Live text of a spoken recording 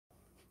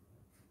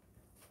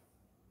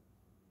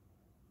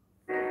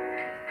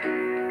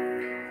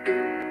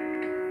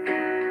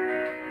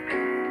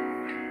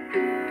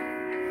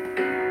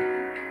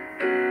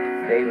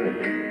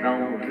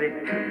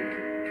victory.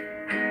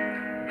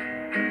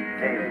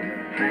 David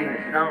sang a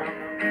song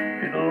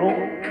to the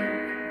Lord.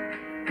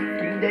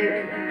 King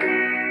David.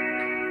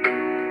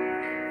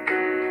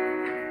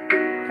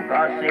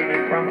 God saved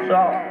him from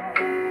Saul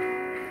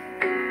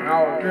and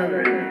all his other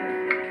enemies.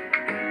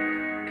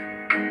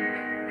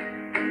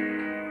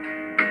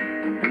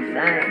 He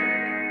sang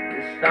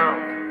this song.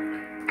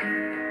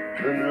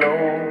 The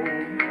Lord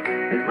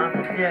is my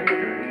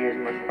protector, He is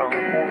my strong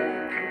fortress.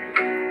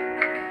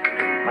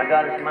 My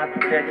God is my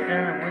protection,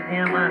 and with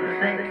Him I'm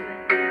safe.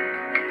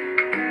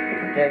 He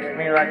protects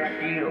me like a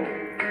shield.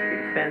 He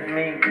defends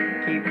me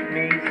and keeps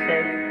me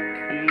safe.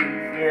 He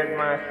is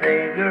my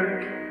Savior.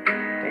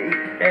 He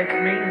protects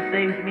me and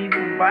saves me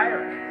from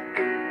violence.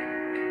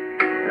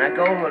 And I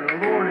go to the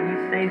Lord and He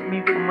saves me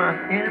from my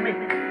enemy.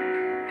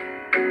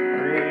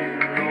 Praise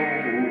the Lord.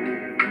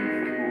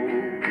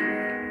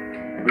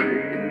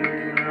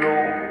 Praise the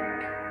Lord.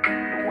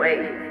 The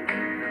waves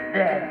of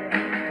death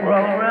were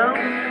all around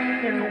me,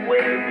 and the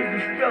waves of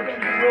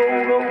destruction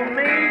rolled over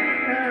me.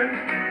 And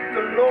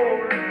the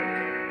Lord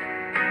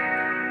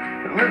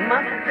was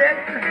my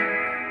protector.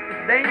 The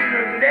danger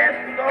of death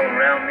was all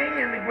around me,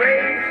 and the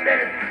grave set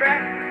a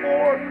trap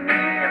for me.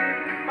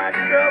 And my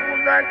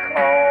troubles I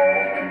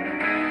called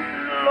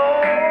the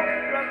Lord.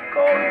 I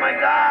called my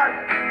God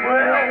for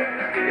help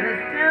in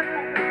His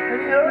temple, and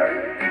He heard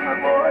my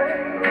voice.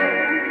 Oh,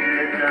 He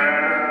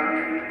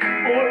listened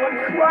for my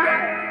cry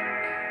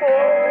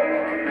for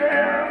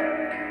help.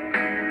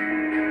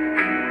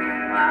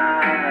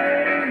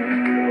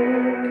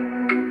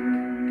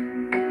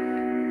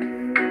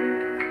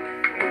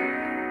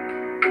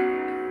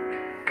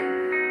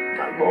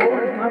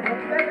 Lord is my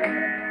protector.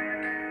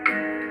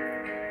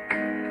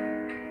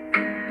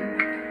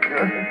 The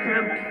earth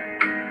trembled.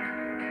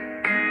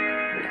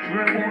 It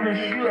trembled and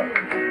shook.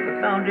 The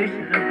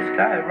foundations of the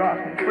sky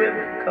rocked and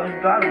quivered, because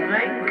God was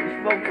angry. He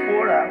spoke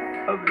forth out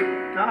of His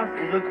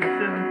nostrils a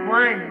consuming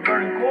flame,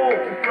 burning coal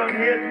from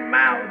His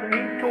mouth, and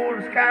He tore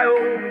the sky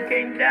open and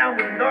came down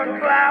with dark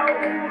clouds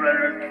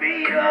under His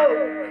feet. Oh,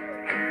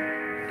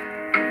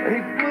 and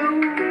He flew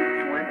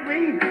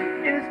swiftly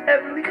in His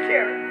heavenly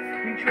chariot.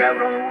 He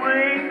traveled on the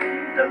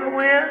wings of the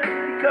wind.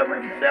 He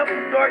covered Himself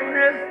with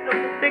darkness. The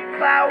thick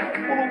clouds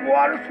full of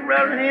water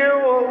surrounded Him.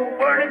 Oh,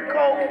 burning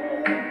coal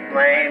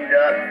flamed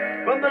up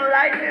from the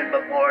lightning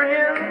before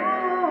Him.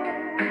 Oh.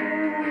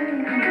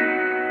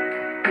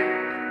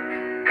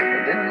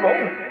 And then lo,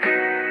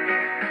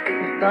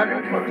 He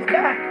thundered from the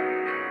sky,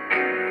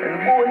 and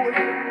the voice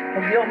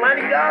of the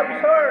Almighty God was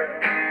heard.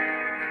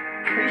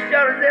 He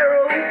shot His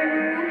arrows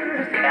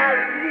and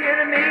scattered the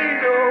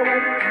enemies. Oh,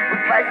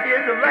 with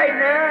flashes of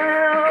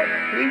lightning,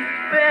 He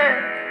spent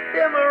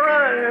them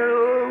a-running.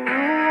 Oh,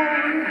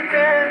 He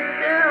sent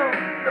them.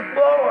 The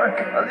floor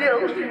of the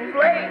ocean was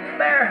laid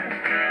bare,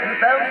 and the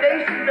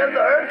foundations of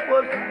the earth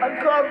was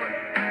uncovered.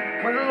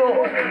 When the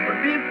Lord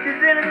rebuked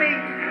His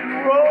enemies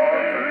and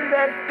roared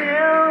at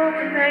them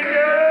in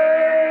anger.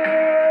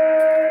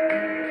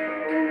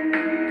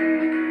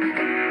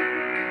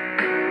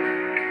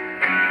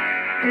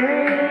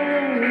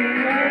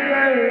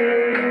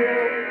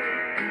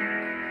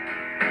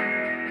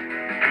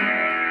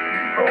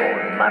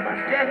 My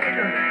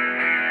protector.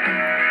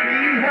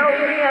 He held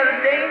me out of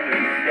danger.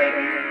 He saved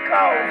me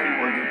because He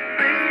was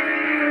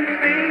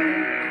with me.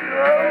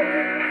 Oh,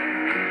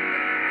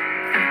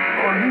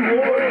 Lord, He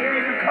warns me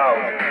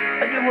because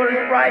I do what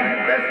is right. He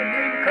blesses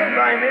me because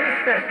I am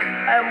innocent.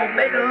 I have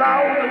obeyed the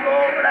law of the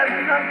Lord, but I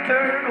have not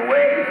turned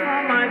away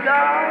from my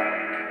God.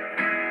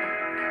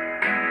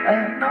 I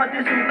have not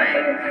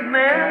disobeyed His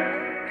command,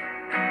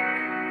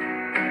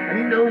 and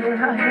He knows that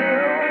I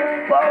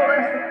am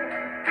faultless,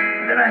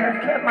 that I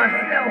have kept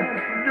myself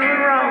from doing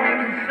wrong,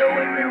 and so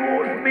He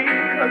rewards me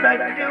because I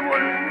do what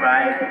is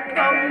right,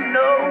 because He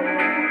knows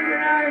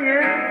that I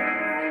am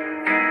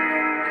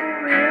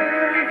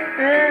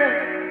innocent.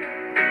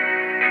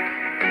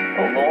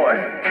 Oh Lord,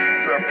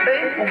 You are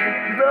faithful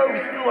to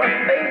those who are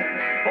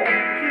faithful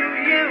to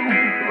You.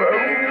 Oh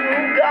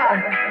God,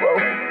 well,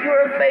 You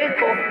are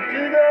faithful to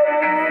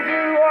those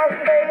who are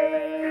faithful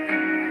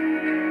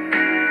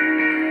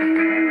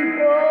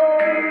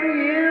to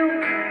You.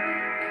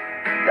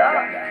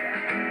 God,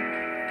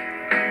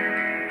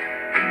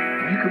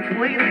 You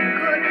completely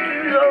good to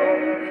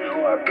those who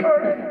are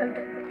perfect.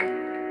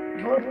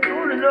 You are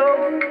pure to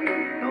those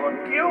who are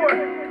pure,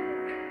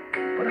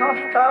 but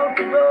hostile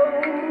to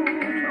those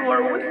who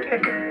are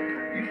wicked.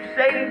 You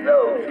save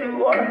those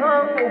who are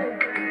humble,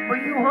 but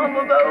You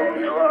humble those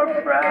who are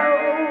proud.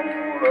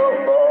 Oh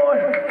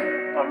Lord,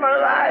 for my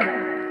life,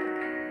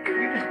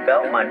 You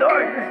dispel my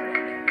darkness.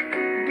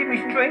 Give me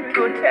strength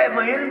to attack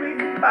my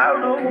enemies, power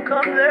to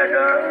overcome their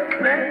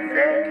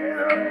defenses.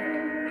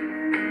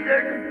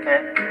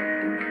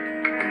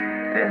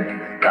 Yes,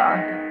 God,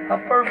 how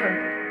perfect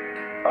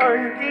are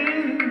His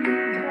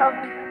deeds, how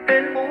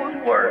faithful His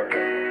work.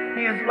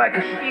 He is like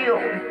a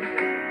shield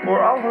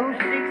for all who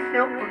seek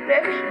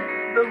self-protection.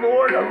 The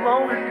Lord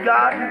alone is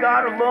God, and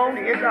God alone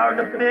is our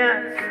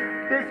defense.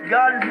 This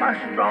God is my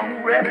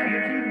strong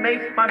refuge. He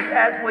makes my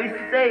pathway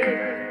safe.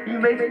 He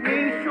makes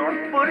me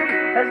sure-footed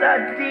as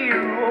a deer.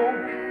 Oh,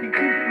 He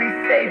keeps me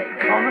safe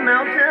on the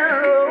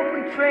mountain.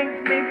 Oh, He trains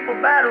me for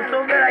battle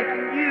so that I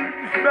can use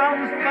the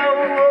strongest bow.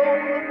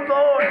 Oh,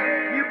 Lord,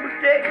 You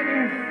protect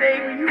me and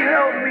save me. You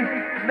help me,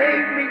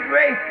 made me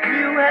great.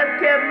 You have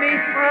kept me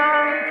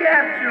from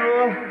capture.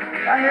 Oh,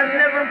 I have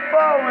never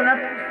fallen. I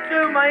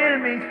pursued my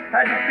enemies.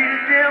 I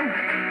defeated them.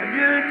 I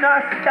did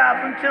not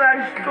stop until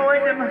I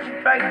destroyed them. I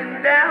strike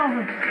them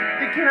down.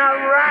 They cannot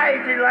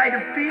rise. They lie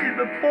defeated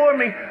before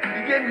me.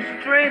 You gave me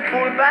strength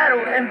for the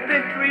battle and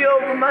victory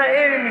over my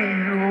enemies.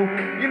 Oh,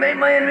 You made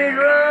my enemies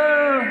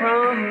run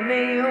from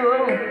me.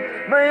 Oh,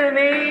 my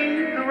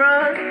enemies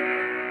run.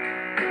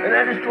 And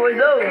I destroy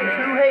those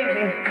who hate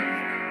me.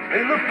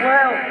 They look for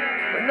help,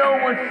 but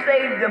no one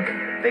saved them.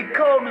 They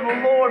call to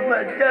the Lord,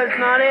 but does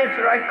not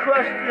answer. I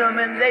crushed them,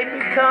 and they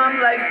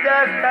become like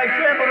dust. I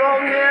trampled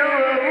on them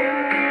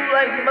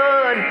like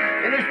mud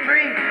in the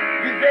street.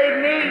 You saved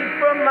me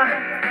from my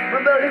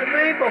rebellious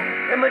people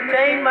and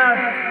maintained my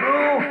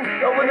rule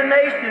over the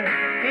nations.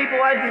 People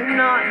I did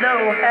not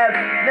know have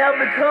now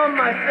become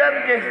my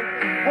subjects.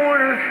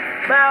 Foreigners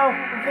bow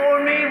before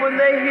me. When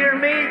they hear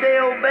me,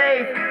 they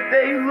obey.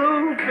 They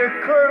lose their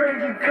courage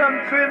and come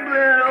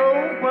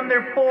trembling from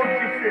their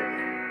fortresses.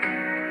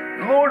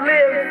 The Lord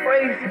lives,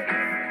 praise Him.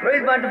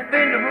 Praise my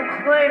defender,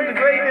 proclaim the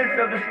greatness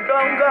of the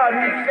strong God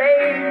who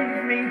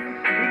saves me.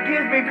 He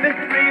gives me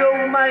victory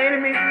over my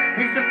enemies.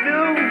 He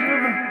subdues the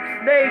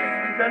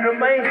nations under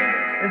me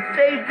and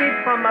saves me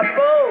from my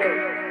foes.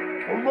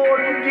 Oh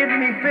Lord, You give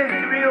me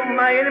victory over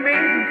my enemies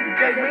and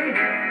protect me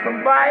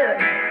from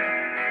violent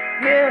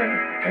men.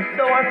 And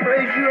so I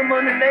praise You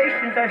among the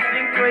nations. I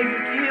sing praises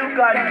to You.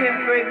 God gives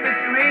great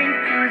victories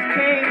to His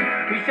King.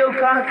 He shows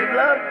constant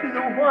love to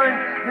the one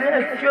that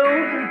has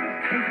chosen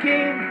the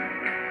King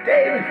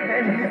David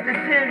and his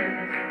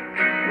descendants.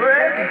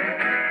 Wherever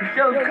He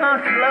shows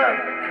constant love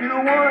to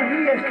the one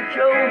He has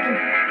chosen,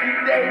 King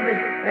David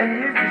and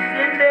his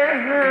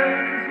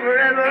descendants.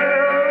 Wherever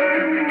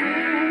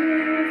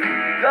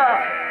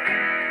God,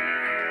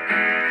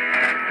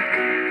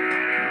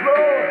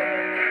 Lord,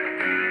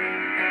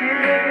 He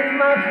is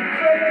my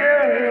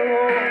protector,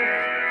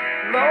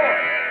 Lord.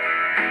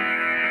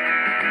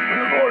 When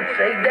the Lord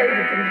saved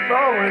David from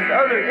Saul and his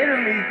other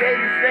enemies,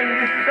 David sang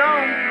this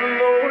song to the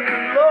Lord. The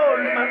Lord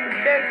is my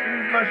protection,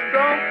 is my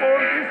strong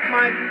fortress,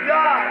 my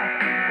God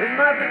is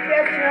my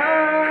protection.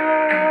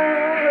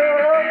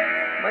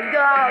 My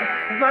God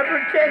is my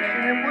protection,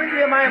 and with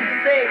Him I am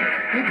safe.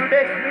 He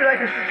protects me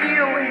like a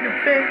shield. He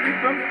defends me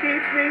from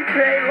keep me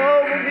prey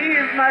low. He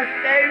is my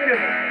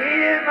Savior. He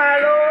is my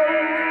Lord.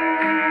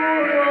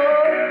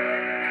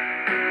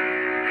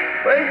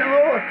 Praise the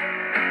Lord.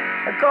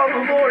 I call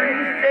the Lord, and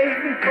He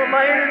saves me from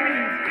my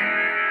enemies.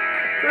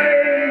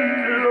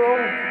 Praise the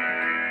Lord.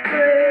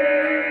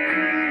 Praise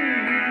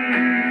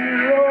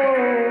the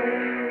Lord.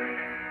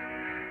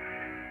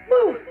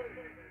 Woo.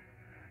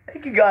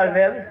 Thank you, God of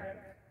heaven.